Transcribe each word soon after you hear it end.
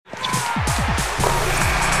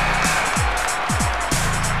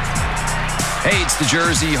Hey, it's the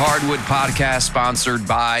Jersey Hardwood podcast sponsored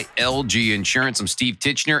by LG Insurance. I'm Steve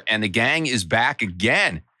Titchener, and the gang is back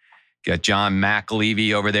again. Got John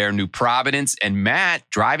McAlevey over there in New Providence, and Matt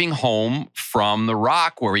driving home from the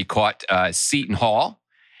Rock where he caught Seton Hall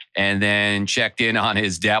and then checked in on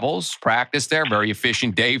his Devils practice there. Very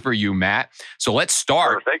efficient day for you, Matt. So let's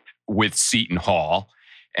start with Seton Hall.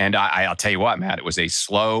 And I'll tell you what, Matt, it was a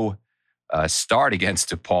slow start against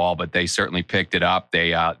DePaul, but they certainly picked it up.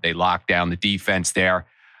 They locked down the defense there.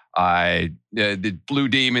 The Blue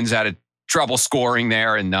Demons had trouble scoring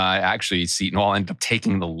there, and actually Seton Hall ended up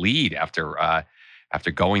taking the lead after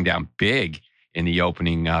going down big in the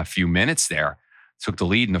opening few minutes there. Took the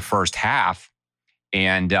lead in the first half,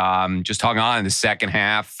 and just hung on in the second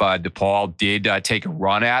half. DePaul did take a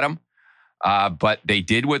run at them, but they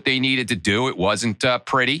did what they needed to do. It wasn't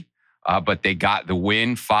pretty. But they got the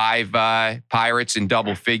win, 5 Pirates in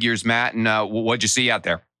double figures, Matt. And what'd you see out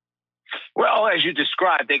there? Well, as you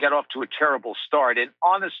described, they got off to a terrible start. And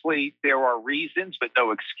honestly, there are reasons, but no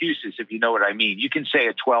excuses, if you know what I mean. You can say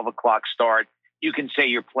a 12 o'clock start. You can say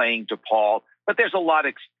you're playing DePaul. But there's a lot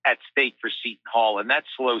at stake for Seton Hall, and that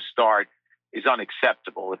slow start is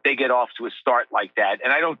unacceptable. If they get off to a start like that,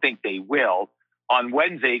 and I don't think they will, on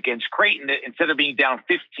Wednesday against Creighton, instead of being down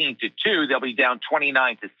 15-2, they'll be down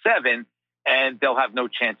 29-7, and they'll have no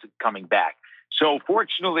chance of coming back. So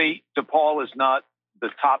fortunately, DePaul is not the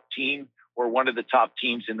top team or one of the top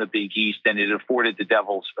teams in the Big East, and it afforded it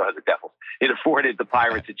afforded the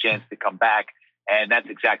Pirates a chance to come back, and that's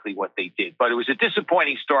exactly what they did. But it was a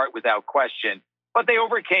disappointing start without question, but they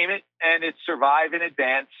overcame it, and it survived and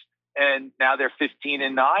advanced, and now they're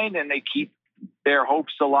 15-9, and they keep their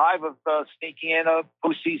hopes alive of sneaking in a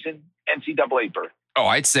postseason NCAA berth. Oh,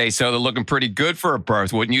 I'd say so. They're looking pretty good for a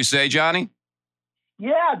berth, wouldn't you say, Johnny?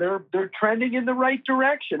 Yeah, they're trending in the right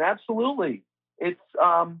direction. Absolutely. It's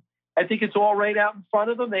I think it's all right out in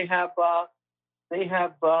front of them. They have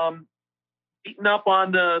beaten up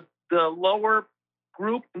on the lower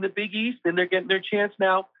group in the Big East, and they're getting their chance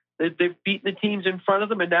now. They've beaten the teams in front of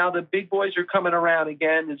them, and now the big boys are coming around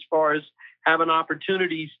again as far as having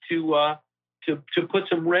opportunities to put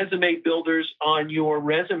some resume builders on your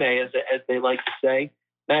resume, as they like to say.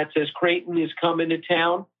 Matt says Creighton is coming to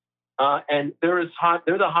town, and they're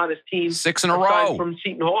the hottest team. 6 in a row from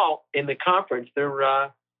Seton Hall in the conference.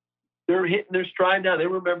 They're hitting their stride now. They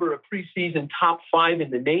remember a preseason top 5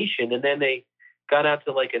 in the nation, and then they got out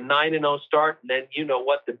to like a 9-0 start, and then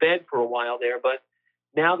the bed for a while there. But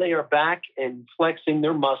now they are back and flexing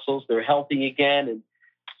their muscles. They're healthy again, and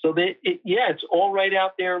so it's all right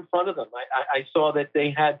out there in front of them. I saw that they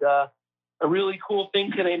had a really cool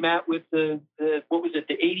thing today, Matt, with the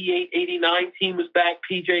 88-89 team was back.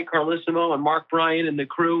 PJ Carlissimo and Mark Bryan and the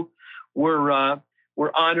crew were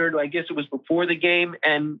honored. I guess it was before the game,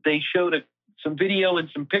 and they showed some video and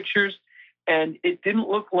some pictures, and it didn't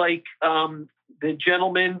look like the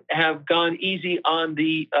gentlemen have gone easy on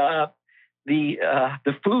the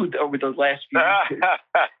food over the last few years.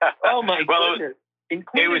 Oh my goodness.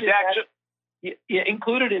 Included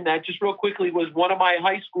in that, just real quickly, was one of my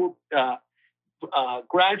high school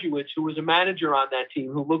graduates who was a manager on that team,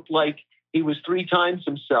 who looked like he was 3 times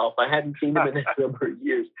himself. I hadn't seen him in a number of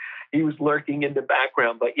years. He was lurking in the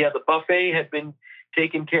background. But yeah, the buffet had been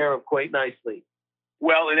taken care of quite nicely.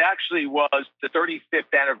 Well, it actually was the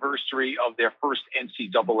 35th anniversary of their first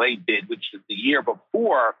NCAA bid, which was the year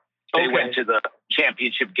before they went to the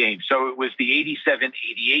championship game. So it was the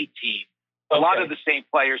 87-88 team. A lot of the same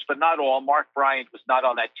players, but not all. Mark Bryant was not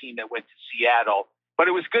on that team that went to Seattle, but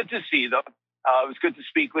it was good to see them. It was good to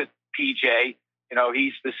speak with PJ.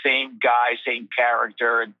 He's the same guy, same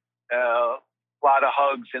character, and a lot of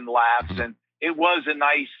hugs and laughs. And it was a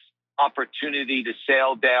nice opportunity to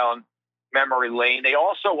sail down memory lane. They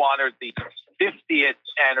also honored the 50th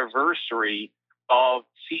anniversary of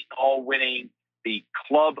Seton Hall winning the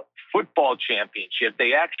club football championship.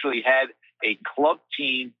 They actually had a club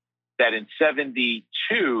team that in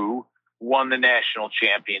 72 won the national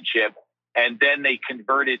championship, and then they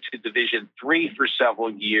converted to Division III for several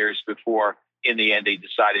years before, in the end, they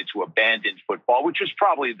decided to abandon football, which was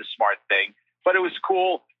probably the smart thing. But it was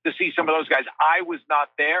cool to see some of those guys. I was not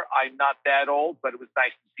there. I'm not that old, but it was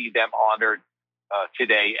nice to see them honored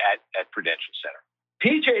today at Prudential Center.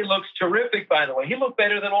 PJ looks terrific, by the way. He looked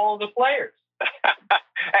better than all of the players.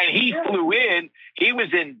 And he flew in. He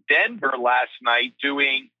was in Denver last night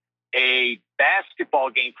doing a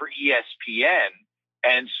basketball game for ESPN.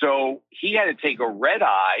 And so he had to take a red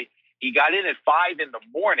eye. He got in at 5 a.m,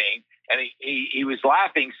 and he was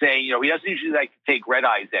laughing, saying, he doesn't usually like to take red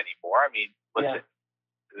eyes anymore. I mean, listen,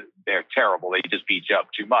 they're terrible. They just beat you up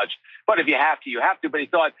too much. But if you have to, you have to. But he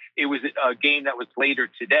thought it was a game that was later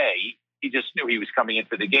today. He just knew he was coming in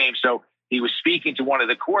for the game. So he was speaking to one of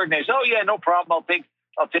the coordinators. Oh, yeah, no problem.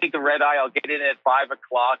 I'll take the red eye. I'll get in at 5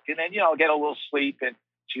 o'clock. And then, I'll get a little sleep. And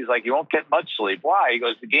she's like, you won't get much sleep. Why? He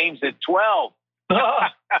goes, the game's at 12.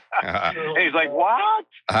 And he's like, what?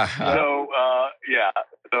 So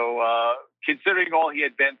considering all he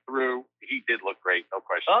had been through, he did look great. No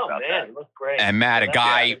question about that. Oh, man, he looked great. And Matt, a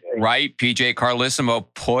guy, right? PJ Carlissimo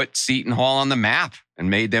put Seton Hall on the map and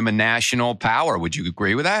made them a national power. Would you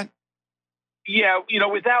agree with that? Yeah,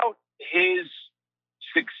 without his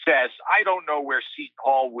success, I don't know where Seton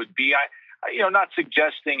Hall would be. I not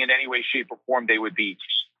suggesting in any way, shape, or form they would be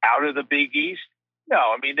out of the Big East. No,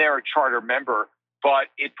 I mean, they're a charter member, but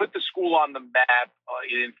it put the school on the map.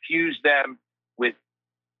 It infused them with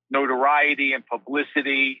notoriety and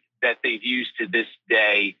publicity that they've used to this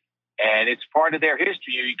day. And it's part of their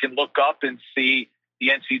history. You can look up and see the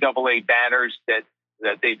NCAA banners that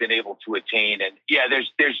they've been able to attain. And yeah,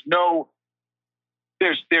 there's no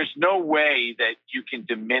way that you can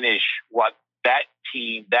diminish what that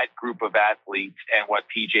team, that group of athletes, and what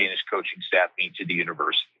PJ and his coaching staff mean to the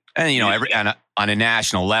university. And on a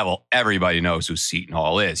national level, everybody knows who Seton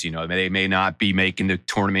Hall is. They may not be making the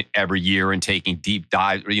tournament every year and taking deep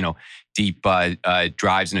drives into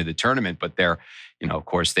the tournament, but they're, of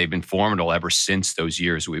course, they've been formidable ever since those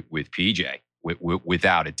years with PJ,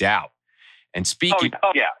 without a doubt. And speaking,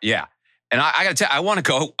 yeah. And I got to tell you, I want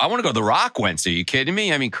to go to the Rock Wednesday. Are you kidding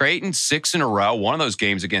me? I mean, Creighton 6 in a row, one of those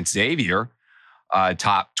games against Xavier,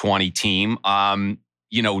 top 20 team.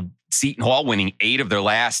 Seton Hall winning 8 of their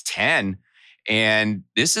last 10, and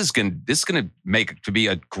this is going to make it to be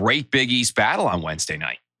a great Big East battle on Wednesday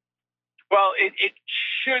night. Well, it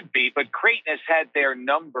should be, but Creighton has had their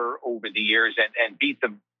number over the years and beat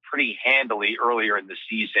them pretty handily earlier in the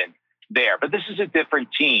season there. But this is a different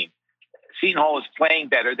team. Seton Hall is playing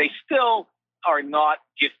better. They still are not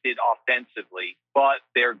gifted offensively, but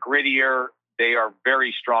they're grittier. They are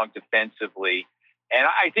very strong defensively. And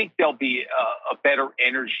I think there'll be a better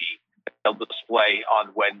energy they'll display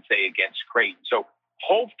on Wednesday against Creighton. So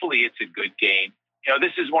hopefully it's a good game.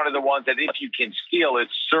 This is one of the ones that if you can steal, it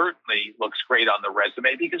certainly looks great on the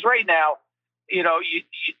resume, because right now, they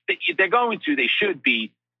should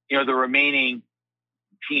be, the remaining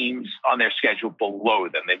teams on their schedule below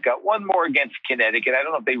them. They've got one more against Connecticut. I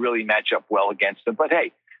don't know if they really match up well against them, but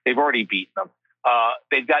hey, they've already beaten them.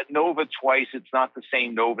 They've got Nova twice. It's not the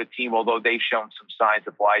same Nova team, although they've shown some signs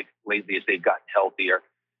of life lately as they've gotten healthier.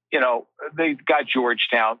 They've got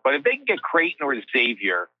Georgetown, but if they can get Creighton or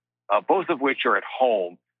Xavier, both of which are at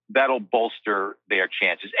home, that'll bolster their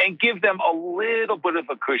chances and give them a little bit of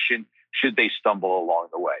a cushion should they stumble along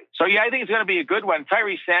the way. So, yeah, I think it's going to be a good one.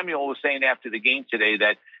 Tyrese Samuel was saying after the game today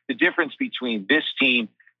that the difference between this team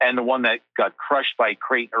and the one that got crushed by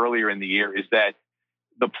Creighton earlier in the year is that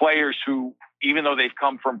the players who, even though they've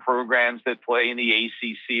come from programs that play in the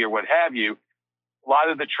ACC or what have you, a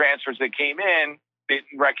lot of the transfers that came in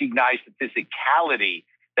didn't recognize the physicality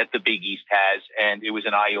that the Big East has, and it was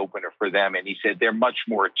an eye-opener for them. And he said they're much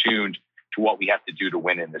more attuned to what we have to do to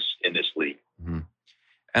win in this league. Mm-hmm.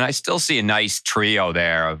 And I still see a nice trio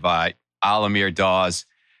there of Alamir Dawes,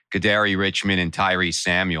 Kaderi Richmond, and Tyrese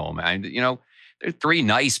Samuel. Man, they're 3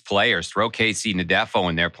 nice players. Throw Casey Nadefo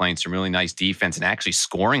in there playing some really nice defense and actually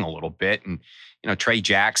scoring a little bit. And, Trey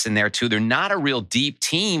Jackson there too. They're not a real deep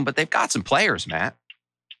team, but they've got some players, Matt.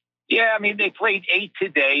 Yeah, I mean, they played 8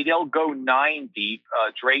 today. They'll go 9 deep.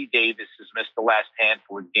 Dre Davis has missed the last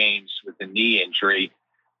handful of games with a knee injury.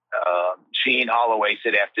 Shane Holloway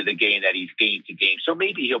said after the game that he's game to game. So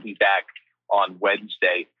maybe he'll be back on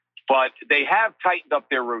Wednesday. But they have tightened up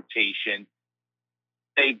their rotation.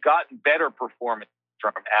 They've gotten better performance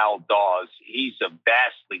from Al Dawes. He's a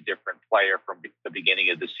vastly different player from the beginning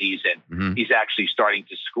of the season. Mm-hmm. He's actually starting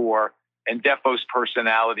to score. And Defoe's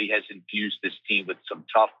personality has infused this team with some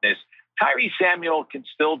toughness. Tyrese Samuel can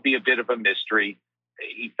still be a bit of a mystery.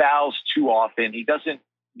 He fouls too often. He doesn't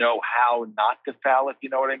know how not to foul, if you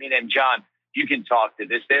know what I mean. And John, you can talk to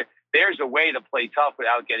this. There's a way to play tough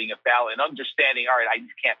without getting a foul and understanding, all right, I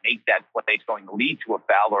just can't make that play. It's going to lead to a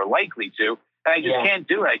foul or likely to. And I just can't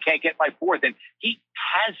do it. I can't get my fourth. And he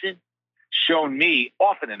hasn't shown me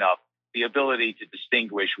often enough the ability to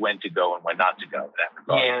distinguish when to go and when not to go in that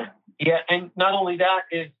regard. Yeah. And not only that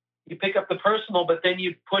is you pick up the personal, but then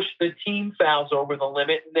you push the team fouls over the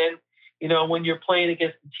limit. And then, when you're playing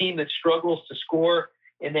against a team that struggles to score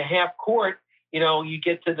in the half court, you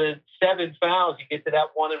get to the 7 fouls, you get to that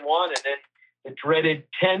 1-and-1, and then the dreaded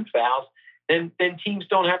 10 fouls. then teams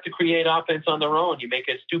don't have to create offense on their own. You make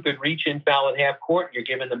a stupid reach-in foul at half court, and you're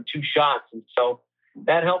giving them 2 shots. And so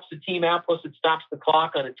that helps the team out, plus it stops the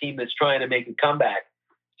clock on a team that's trying to make a comeback.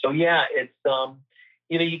 So, yeah, it's,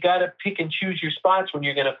 you got to pick and choose your spots when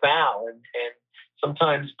you're going to foul. And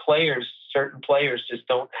sometimes certain players just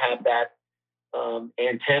don't have that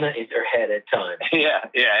antenna in their head at times.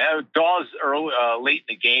 Yeah. Dawes late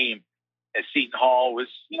in the game at Seton Hall was,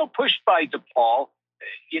 pushed by DePaul.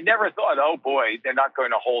 You never thought, oh boy, they're not going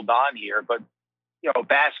to hold on here. But,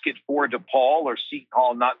 basket for DePaul or Seton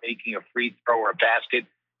Hall not making a free throw or a basket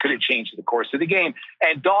could have changed the course of the game.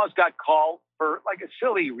 And Dawes got called for like a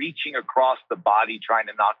silly reaching across the body, trying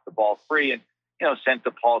to knock the ball free and, sent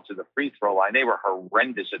DePaul to the free throw line. They were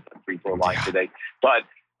horrendous at the free throw line today. But,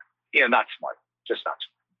 not smart. Just not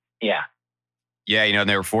smart. Yeah, and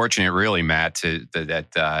they were fortunate, really, Matt,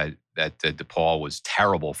 that DePaul was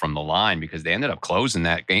terrible from the line because they ended up closing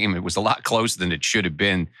that game. It was a lot closer than it should have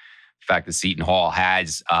been. The fact that Seton Hall had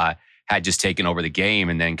just taken over the game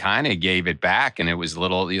and then kind of gave it back, and it was a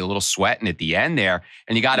little sweating at the end there.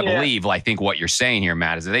 And you got to believe, I think what you're saying here,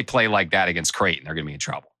 Matt, is that they play like that against Creighton, they're going to be in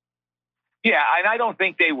trouble. Yeah, and I don't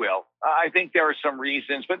think they will. I think there are some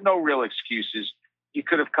reasons, but no real excuses. You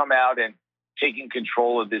could have come out and taken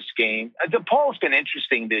control of this game. DePaul's been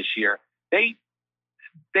interesting this year. They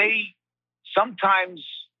sometimes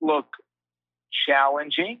look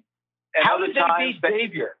challenging. And how other did they times beat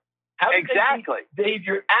Xavier? Exactly.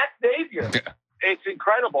 Xavier at Xavier. It's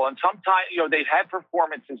incredible. And sometimes, they've had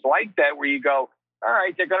performances like that where you go, all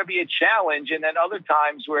right, they're going to be a challenge. And then other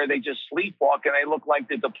times where they just sleepwalk and they look like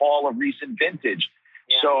the DePaul of recent vintage.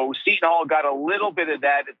 Yeah. So Seton Hall got a little bit of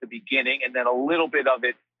that at the beginning and then a little bit of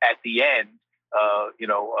it at the end,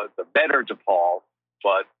 the better DePaul.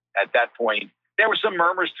 But at that point, there were some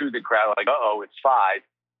murmurs through the crowd like, it's 5.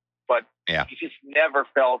 But you just never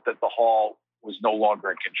felt that the Hall was no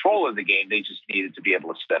longer in control of the game. They just needed to be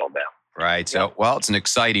able to settle down. Right. So, it's an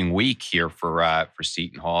exciting week here for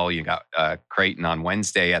Seton Hall. You got Creighton on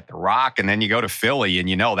Wednesday at the Rock, and then you go to Philly, and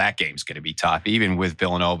that game's going to be tough, even with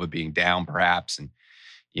Villanova being down perhaps, and,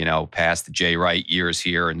 past the Jay Wright years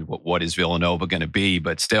here, and what is Villanova going to be?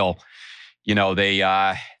 But still, they've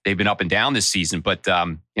been up and down this season, but,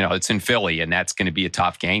 it's in Philly, and that's going to be a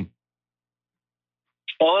tough game.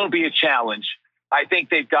 Well, it'll be a challenge. I think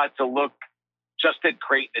they've got to look just at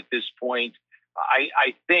Creighton at this point.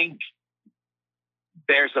 I think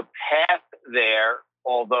there's a path there,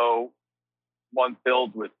 although one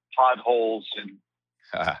filled with potholes and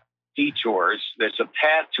detours. There's a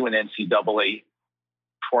path to an NCAA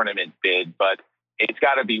tournament bid, but it's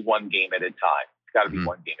got to be one game at a time. It's got to be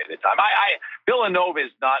one game at a time. Villanova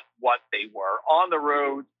is not what they were. On the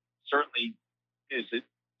road, certainly is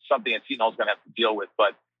something that Seton Hall's going to have to deal with,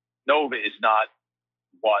 but Nova is not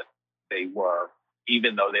what they were,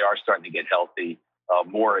 even though they are starting to get healthy.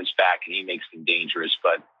 Moore is back and he makes them dangerous,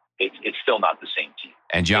 but it's still not the same team.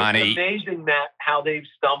 And Johnny, it's amazing, Matt, how they've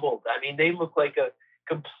stumbled. I mean, they look like a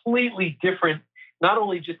completely different, not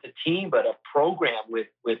only just a team, but a program with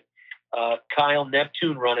Kyle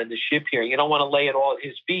Neptune running the ship here. You don't want to lay it all at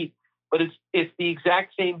his feet, but it's the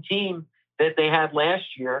exact same team that they had last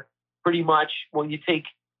year, pretty much. When you take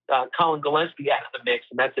Colin Gillespie out of the mix,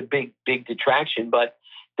 and that's a big detraction, but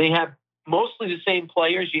they have mostly the same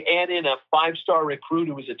players. You add in a 5-star recruit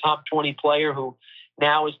who was a top 20 player who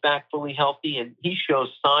now is back fully healthy, and he shows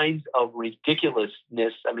signs of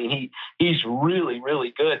ridiculousness. I mean, he's really,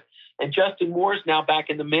 really good. And Justin Moore's now back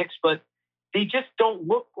in the mix, but they just don't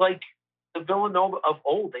look like the Villanova of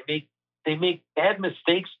old. They make bad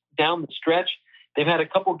mistakes down the stretch. They've had a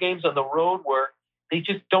couple games on the road where they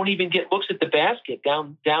just don't even get looks at the basket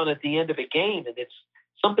down at the end of a game, and it's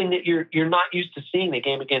something that you're not used to seeing. The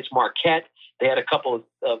game against Marquette, they had a couple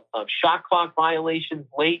of shot clock violations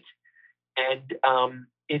late, and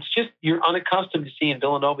it's just you're unaccustomed to seeing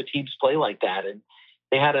Villanova teams play like that. And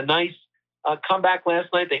they had a nice comeback last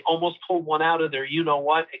night. They almost pulled one out of their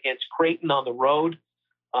you-know-what against Creighton on the road,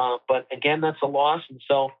 but again, that's a loss. And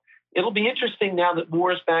so it'll be interesting now that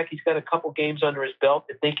Moore is back. He's got a couple games under his belt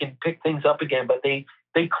if they can pick things up again, but they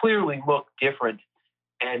clearly look different.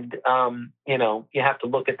 And, you have to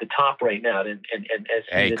look at the top right now and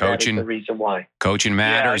see coaching, that is the reason why. Coaching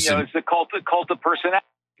matters. Yeah, it's the cult of personality.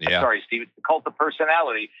 Yeah. Sorry, Steve. It's the cult of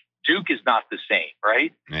personality. Duke is not the same,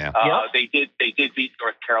 right? Yeah. They did beat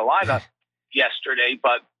North Carolina yesterday,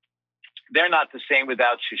 but they're not the same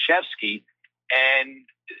without Krzyzewski. And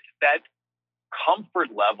that comfort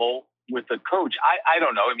level with the coach, I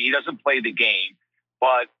don't know. I mean, he doesn't play the game,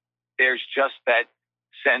 but there's just that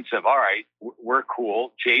sense of, all right, we're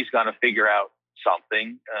cool. Jay's going to figure out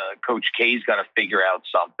something. Coach K's got to figure out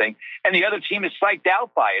something. And the other team is psyched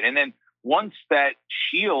out by it. And then once that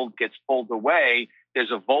shield gets pulled away,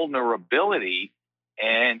 there's a vulnerability.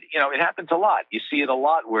 And, it happens a lot. You see it a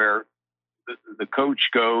lot where the coach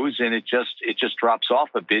goes and it just drops off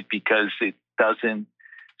a bit because it doesn't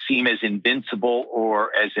seem as invincible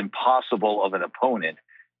or as impossible of an opponent.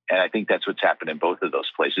 And I think that's what's happened in both of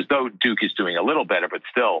those places, though Duke is doing a little better, but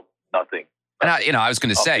still nothing. And I was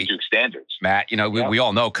going to say, Duke standards, Matt, we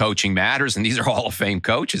all know coaching matters, and these are Hall of Fame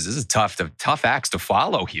coaches. This is tough acts to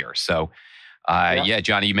follow here. So,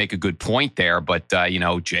 Johnny, you make a good point there. But,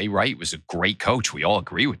 Jay Wright was a great coach. We all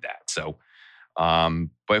agree with that. So,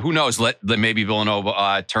 but who knows? Maybe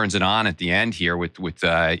Villanova turns it on at the end here with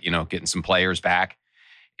getting some players back,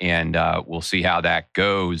 and we'll see how that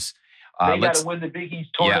goes. They got to win the Big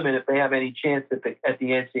East tournament if they have any chance at the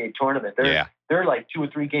NCAA tournament. They're like 2 or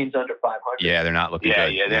 3 games under 500. Yeah, they're not looking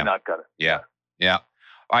good. Yeah, they're not gonna. Yeah. All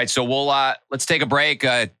right, so we'll let's take a break,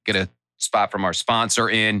 get a spot from our sponsor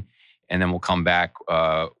in, and then we'll come back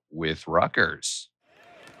with Rutgers.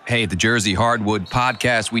 Hey, the Jersey Hardwood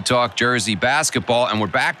podcast, we talk Jersey basketball, and we're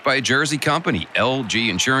backed by a Jersey company, LG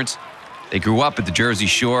Insurance. They grew up at the Jersey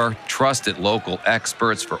Shore, trusted local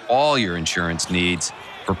experts for all your insurance needs.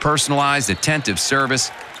 For personalized, attentive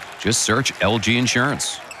service, just search LG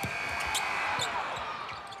Insurance.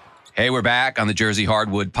 Hey, we're back on the Jersey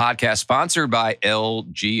Hardwood podcast, sponsored by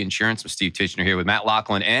LG Insurance. I'm Steve Titchener here with Matt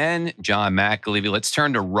Loughlin and John McAlevey. Let's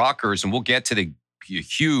turn to Rutgers, and we'll get to the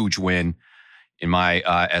huge win, in my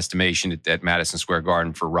estimation, at Madison Square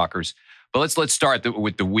Garden for Rutgers. But let's start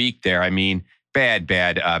with the week there. I mean, bad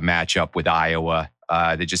matchup with Iowa.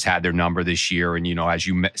 They just had their number this year, and as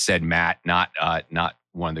you said, Matt, not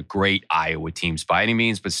one of the great Iowa teams by any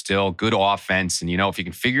means, but still good offense. And, if you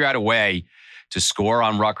can figure out a way to score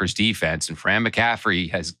on Rutgers defense, and Fran McCaffrey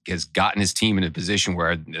has gotten his team in a position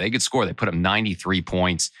where they could score. They put up 93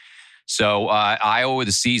 points. So Iowa with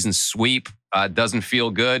a season sweep doesn't feel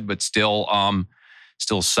good, but still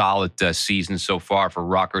solid season so far for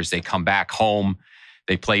Rutgers. They come back home.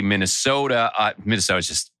 They play Minnesota. Minnesota's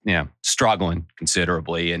just struggling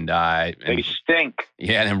considerably, and they stink.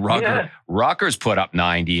 Yeah, and Rutgers put up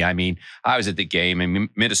 90. I mean, I was at the game, and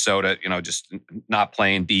Minnesota, just not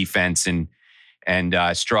playing defense and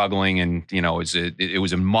struggling, and it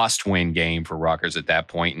was a must-win game for Rutgers at that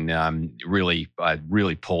point, and really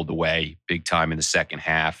pulled away big time in the second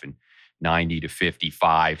half, and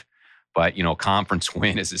 90-55. But, conference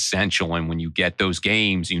win is essential. And when you get those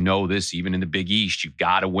games, this, even in the Big East, you've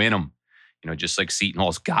got to win them. Just like Seton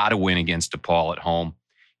Hall's got to win against DePaul at home.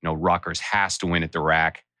 Rutgers has to win at the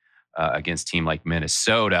rack against a team like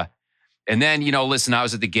Minnesota. And then, listen, I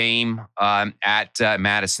was at the game at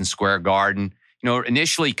Madison Square Garden.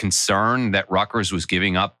 Initially concerned that Rutgers was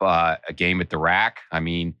giving up a game at the rack. I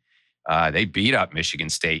mean, they beat up Michigan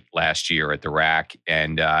State last year at the rack.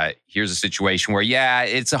 And here's a situation where,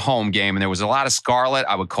 it's a home game. And there was a lot of scarlet.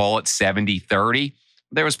 I would call it 70-30.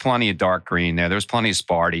 There was plenty of dark green there. There was plenty of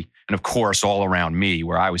Sparty. And, of course, all around me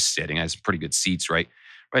where I was sitting, I had some pretty good seats right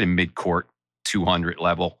in mid-court, 200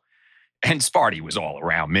 level. And Sparty was all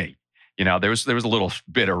around me. There was a little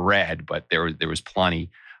bit of red, but there was plenty.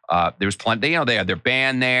 There was plenty. They had their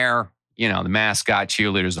band there. The mascot,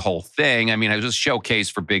 cheerleaders, the whole thing. I mean, it was a showcase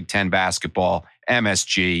for Big Ten basketball,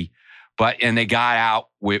 MSG. And they got out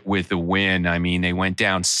with a win. I mean, they went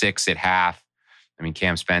down 6 at half. I mean,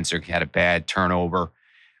 Cam Spencer had a bad turnover.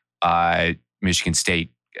 Michigan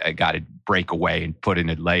State got a breakaway and put in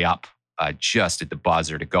a layup just at the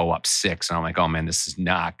buzzer to go up 6. And I'm like, oh, man, this is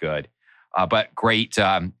not good. But great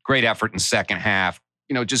effort in the second half.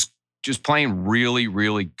 Just playing really,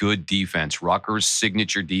 really good defense. Rutgers'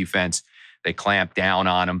 signature defense. They clamped down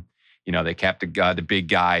on them. They kept the big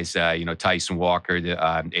guys, Tyson Walker,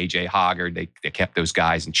 A.J. Hoggard. They kept those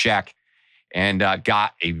guys in check and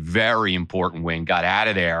got a very important win. Got out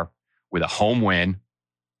of there with a home win.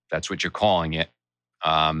 That's what you're calling it.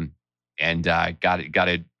 And got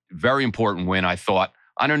a very important win, I thought,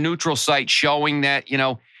 on a neutral site, showing that,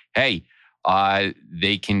 hey,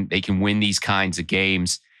 they can win these kinds of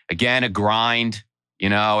games. Again, a grind,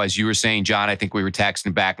 as you were saying, John, I think we were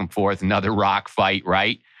texting back and forth, another rock fight,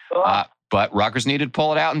 right? But Rutgers needed to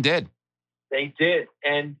pull it out and did. They did.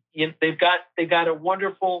 And they got a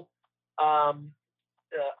wonderful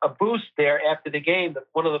a boost there after the game.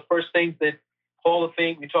 One of the first things that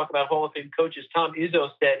we talk about Hall of Fame coaches, Tom Izzo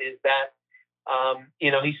said is that,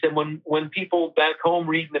 he said when people back home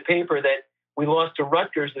reading the paper that we lost to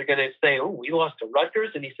Rutgers, they're going to say, oh, we lost to Rutgers?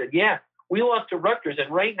 And he said, yeah. We lost to Rutgers, and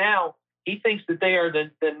right now he thinks that they are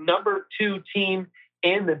the number 2 team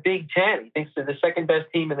in the Big Ten. He thinks they're the second best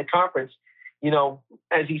team in the conference.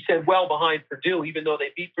 as he said, well behind Purdue, even though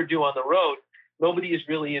they beat Purdue on the road. Nobody is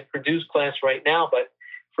really in Purdue's class right now, but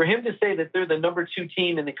for him to say that they're the number 2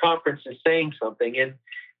 team in the conference is saying something.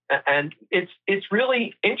 And it's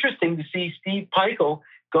really interesting to see Steve Peichel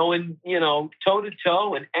going, toe to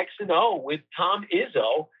toe and X and O with Tom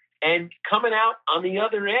Izzo and coming out on the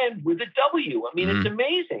other end with a W. I mean, It's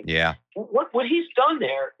amazing. Yeah. What he's done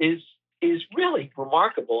there is really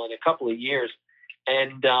remarkable in a couple of years.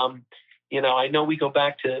 And, I know we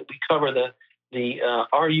cover the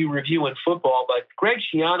RU review in football, but Greg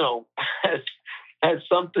Schiano has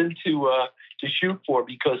something to shoot for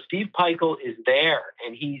because Steve Peichel is there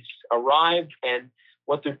and he's arrived, and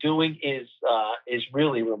what they're doing is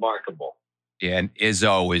really remarkable. Yeah, and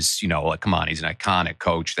Izzo is, come on, he's an iconic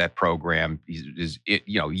coach. That program is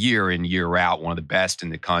year in, year out, one of the best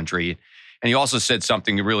in the country. And he also said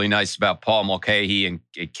something really nice about Paul Mulcahy and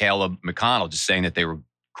Caleb McConnell, just saying that they were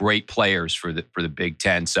great players for the Big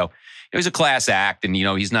Ten. So it was a class act, and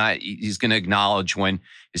he's going to acknowledge when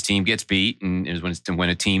his team gets beat and when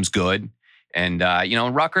a team's good. And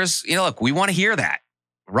Rutgers, look, we want to hear that.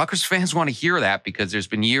 Rutgers fans want to hear that because there's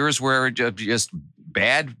been years where just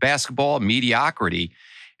bad basketball, mediocrity,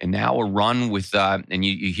 and now a run with and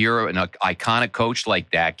you hear an iconic coach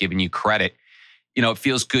like that giving you credit. It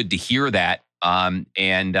feels good to hear that.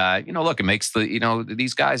 Look, it makes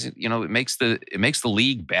these guys, it makes the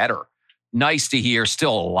league better. Nice to hear.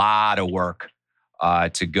 Still a lot of work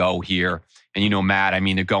to go here. And Matt,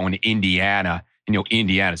 they're going to Indiana.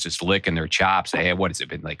 Indiana's just licking their chops. They had, what has it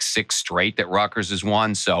been, like 6 straight that Rutgers has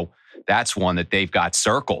won? So that's one that they've got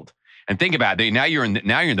circled. And think about it. Now you're in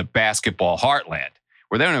the basketball heartland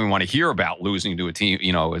where they don't even want to hear about losing to a team,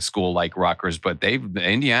 a school like Rutgers. But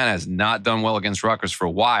Indiana has not done well against Rutgers for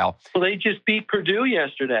a while. Well, they just beat Purdue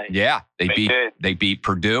yesterday. Yeah, they beat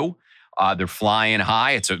Purdue. They're flying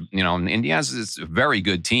high. Indiana's a very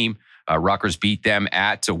good team. Rutgers beat them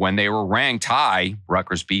when they were ranked high.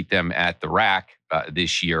 Rutgers beat them at the RAC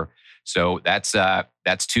this year. So that's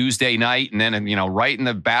Tuesday night. And then, right in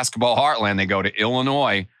the basketball heartland, they go to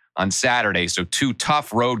Illinois on Saturday. So 2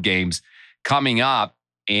 tough road games coming up.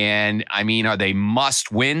 And are they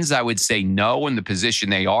must wins? I would say no in the position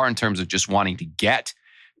they are in terms of just wanting to get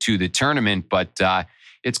to the tournament. But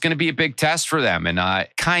it's going to be a big test for them. And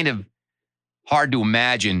kind of hard to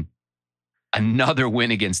imagine another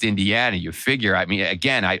win against Indiana. You figure,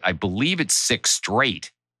 again, I believe it's 6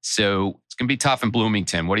 straight. So it's going to be tough in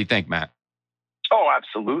Bloomington. What do you think, Matt? Oh,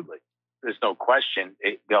 absolutely. There's no question.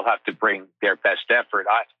 They'll have to bring their best effort.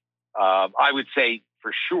 I would say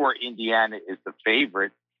for sure Indiana is the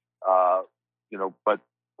favorite. But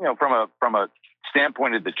from a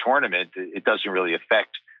standpoint of the tournament, it doesn't really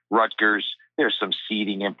affect Rutgers. There's some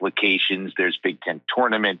seeding implications. There's Big Ten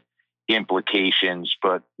tournament implications,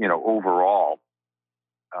 but overall,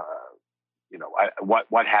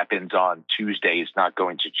 what happens on Tuesday is not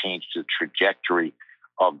going to change the trajectory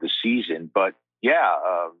of the season. But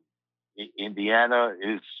Indiana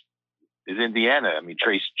is Indiana.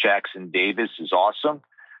 Trace Jackson Davis is awesome.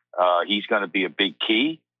 He's going to be a big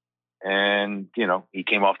key, and he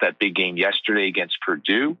came off that big game yesterday against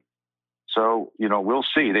Purdue. So, we'll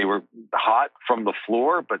see. They were hot from the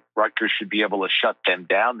floor, but Rutgers should be able to shut them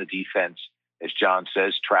down. The defense, as John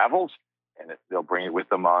says, travels, and they'll bring it with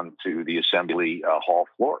them on to the Assembly Hall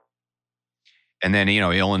floor. And then,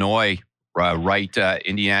 Illinois,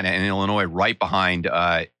 Indiana and Illinois right behind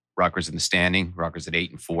Rutgers in the standing. Rutgers at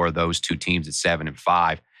 8-4, those 2 teams at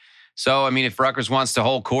 7-5. So, if Rutgers wants to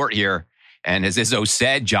hold court here, and as Izzo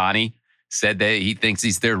said, Johnny said that he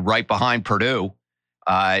thinks they're right behind Purdue.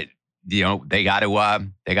 They got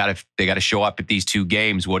to show up at these 2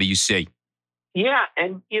 games. What do you see? Yeah,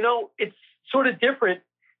 and it's sort of different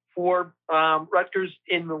for Rutgers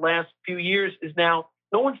in the last few years. Is now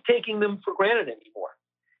no one's taking them for granted anymore.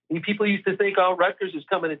 People used to think, oh, Rutgers is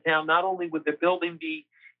coming to town. Not only would the building be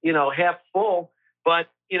half full, but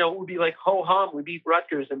it would be like ho hum. We beat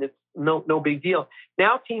Rutgers, and it's no big deal.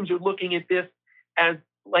 Now teams are looking at this as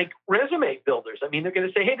like resume builders. They're going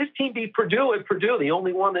to say, hey, this team beat Purdue at Purdue, the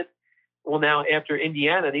only one that. Well, now after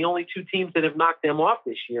Indiana, the only 2 teams that have knocked them off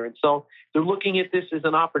this year. And so they're looking at this as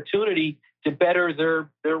an opportunity to better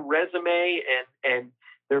their resume and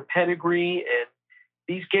their pedigree. And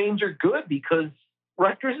these games are good because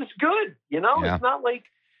Rutgers is good. Yeah. It's not like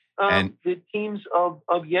the teams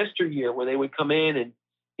of yesteryear where they would come in and,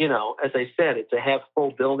 as I said, it's a half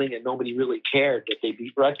full building and nobody really cared that they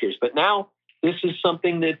beat Rutgers. But now this is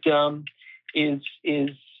something that is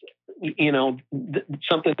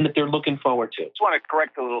something that they're looking forward to. I just want to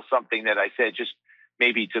correct a little something that I said, just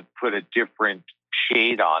maybe to put a different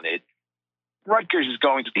shade on it. Rutgers is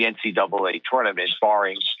going to the NCAA tournament,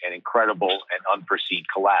 barring an incredible and unforeseen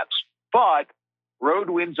collapse. But road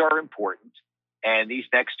wins are important, and these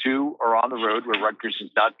next two are on the road where Rutgers has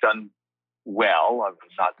not done well.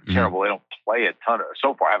 It's not terrible. They don't play a ton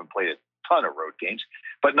so far I haven't played a ton of road games.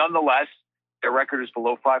 But nonetheless, their record is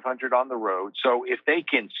below 500 on the road. So if they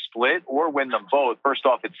can split or win them both, first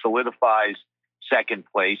off, it solidifies second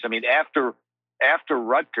place. I mean, after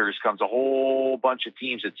Rutgers comes a whole bunch of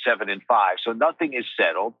teams at 7-5. So nothing is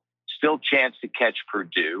settled. Still chance to catch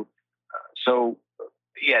Purdue. So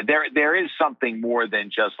yeah, there is something more than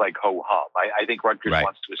just like ho-hum. I think Rutgers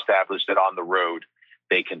wants to establish that on the road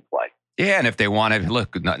they can play. Yeah, and if they want to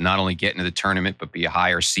look, not only get into the tournament but be a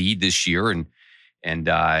higher seed this year and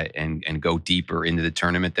go deeper into the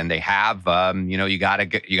tournament than they have, you got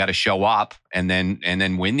to show up and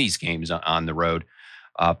then win these games on the road.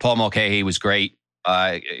 Paul Mulcahy was great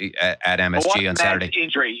at MSG on Saturday.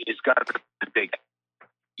 Injury is going to be big.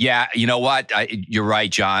 Yeah, you know what? You're right,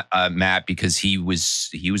 John, Matt, because he was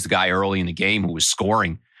the guy early in the game who was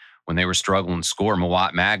scoring when they were struggling to score.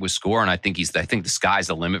 Mawat Mag was scoring. I think the sky's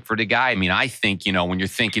the limit for the guy. I mean, I think, when you're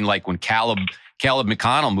thinking like when Caleb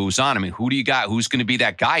McConnell moves on, I mean, who do you got? Who's going to be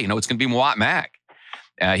that guy? It's going to be Mawat Mag.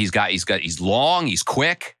 He's long, he's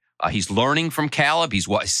quick. He's learning from Caleb. He's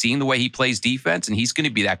seeing the way he plays defense, and he's going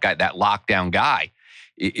to be that guy, that lockdown guy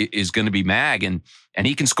is going to be Mag, and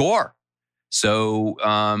he can score. So,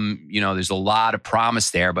 there's a lot of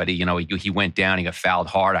promise there, but he went down, he got fouled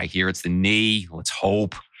hard. I hear it's the knee. Let's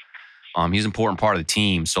hope. He's an important part of the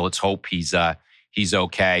team, so let's hope he's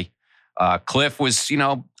okay. Cliff was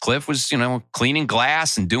cleaning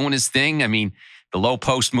glass and doing his thing. I mean, the low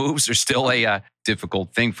post moves are still a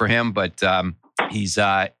difficult thing for him, but he's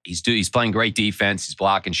playing great defense. He's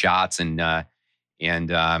blocking shots, and he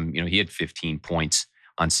had 15 points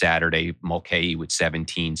on Saturday. Mulcahy with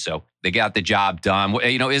 17, so they got the job done.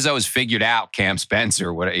 Izzo has figured out Cam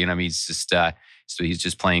Spencer. He's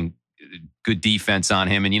just playing good defense on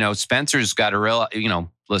him, and Spencer's got a real.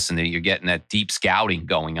 Listen, you're getting that deep scouting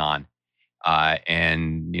going on,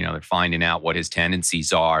 and they're finding out what his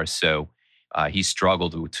tendencies are. So he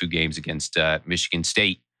struggled with 2 games against Michigan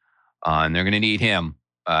State. And they're going to need him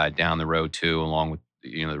down the road too, along with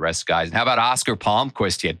the rest of the guys. And how about Oscar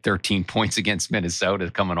Palmquist? He had 13 points against Minnesota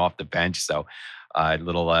coming off the bench. So a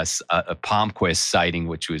little a Palmquist sighting,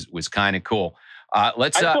 which was kind of cool. I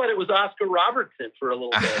thought it was Oscar Robertson for a little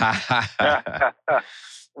bit.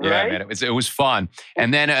 Yeah, right? Man, it was fun.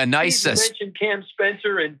 And then a nice. You mentioned Cam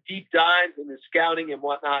Spencer and deep dives and the scouting and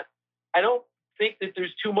whatnot. I don't think that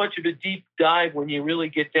there's too much of a deep dive when you really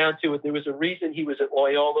get down to it. There was a reason he was at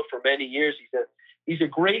Loyola for many years. He's a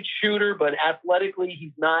great shooter, but athletically,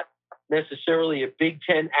 he's not necessarily a Big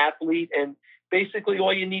Ten athlete. And basically,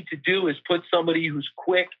 all you need to do is put somebody who's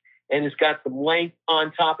quick and has got some length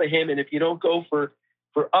on top of him. And if you don't go for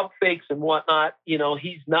up fakes and whatnot,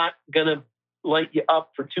 he's not going to light you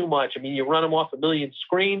up for too much. I mean, you run him off a million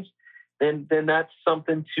screens, then that's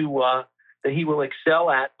something that he will excel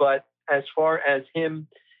at. But as far as him,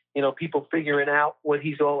 people figuring out what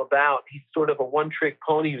he's all about, he's sort of a one-trick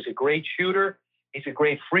pony. He's a great shooter. He's a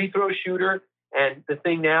great free throw shooter. And the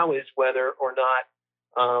thing now is whether or not,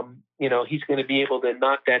 he's going to be able to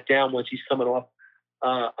knock that down once he's coming off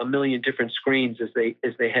a million different screens as they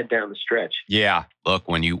head down the stretch. Yeah, look,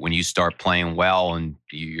 when you start playing well and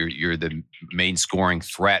you're the main scoring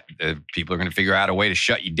threat, people are going to figure out a way to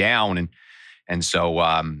shut you down, and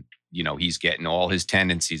so he's getting all his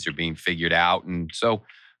tendencies are being figured out, and so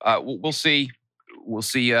we'll see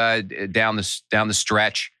down the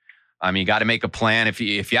stretch. I mean, you got to make a plan. If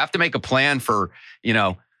you have to make a plan for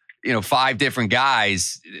 5 different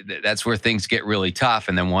guys, that's where things get really tough.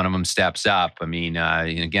 And then one of them steps up. I mean,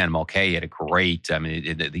 again, Mulcahy had at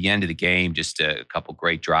the end of the game, just a couple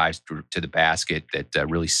great drives to the basket that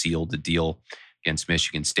really sealed the deal against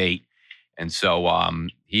Michigan State. And so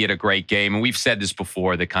he had a great game. And we've said this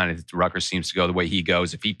before, that kind of Rutgers seems to go the way he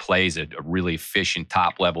goes. If he plays a really efficient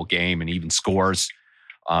top-level game and even scores,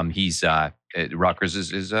 Rutgers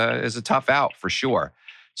is a tough out for sure.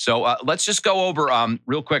 So let's just go over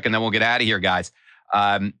real quick, and then we'll get out of here, guys.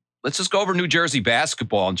 Let's just go over New Jersey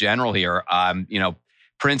basketball in general here.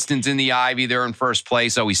 Princeton's in the Ivy. They're in first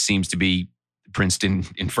place. Always seems to be Princeton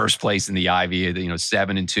in first place in the Ivy.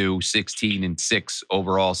 7-2, 16-6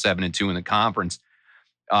 overall, 7-2 in the conference.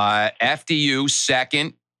 FDU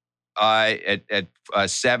second at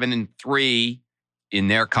 7-3 in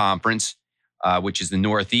their conference, which is the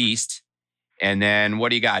Northeast. And then what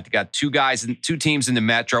do you got? You got 2 teams in the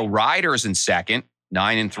Metro. Riders in second,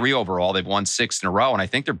 9-3 overall. They've won 6 in a row, and I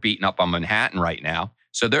think they're beating up on Manhattan right now.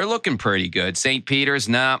 So they're looking pretty good. St. Peter's,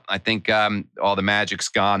 I think all the magic's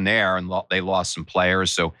gone there, and they lost some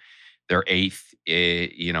players. So they're 8th,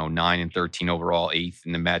 9-13 overall, 8th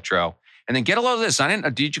in the Metro. And then get a load of this.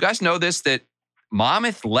 Did you guys know this, that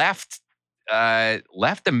Monmouth left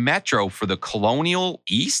the Metro for the Colonial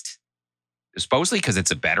East? Supposedly because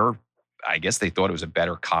it's I guess they thought it was a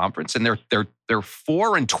better conference, and they're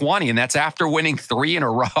 4-20, and that's after winning 3 in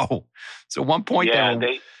a row. So at one point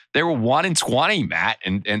they were 1-20, Matt,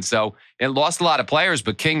 and so it lost a lot of players.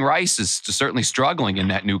 But King Rice is certainly struggling in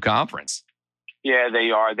that new conference. Yeah,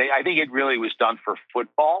 they are. I think it really was done for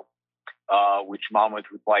football, which Monmouth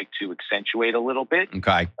would like to accentuate a little bit.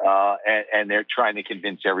 Okay, and they're trying to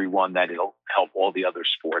convince everyone that it'll help all the other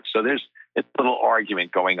sports. So there's a little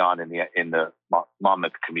argument going on in the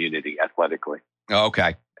Monmouth community athletically.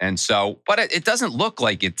 Okay. And so, but it doesn't look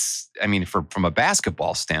like it's, from a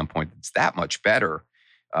basketball standpoint, it's that much better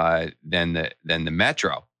than the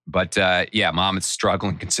Metro. But Monmouth's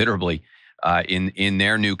struggling considerably in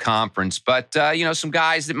their new conference. But, some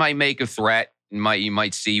guys that might make a threat, you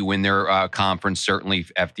might see win their conference. Certainly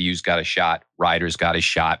FDU's got a shot. Ryder's got a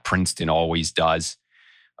shot. Princeton always does.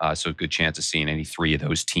 So a good chance of seeing any 3 of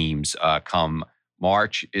those teams come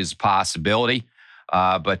March is a possibility.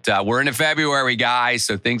 But we're into February, guys,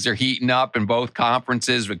 so things are heating up in both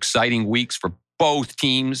conferences. Exciting weeks for both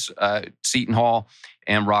teams, Seton Hall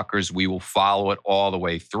and Rutgers. We will follow it all the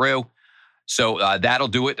way through. So that'll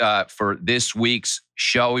do it for this week's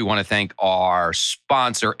show. We want to thank our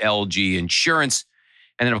sponsor, LG Insurance.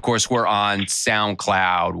 And then, of course, we're on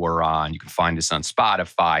SoundCloud. You can find us on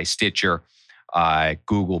Spotify, Stitcher,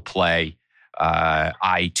 Google Play,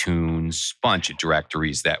 iTunes, bunch of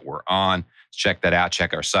directories that we're on. Check that out.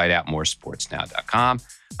 Check our site out, moresportsnow.com.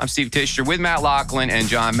 I'm Steve Tishner with Matt Loughlin and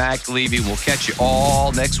John McAlevey. We'll catch you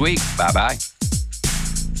all next week. Bye-bye.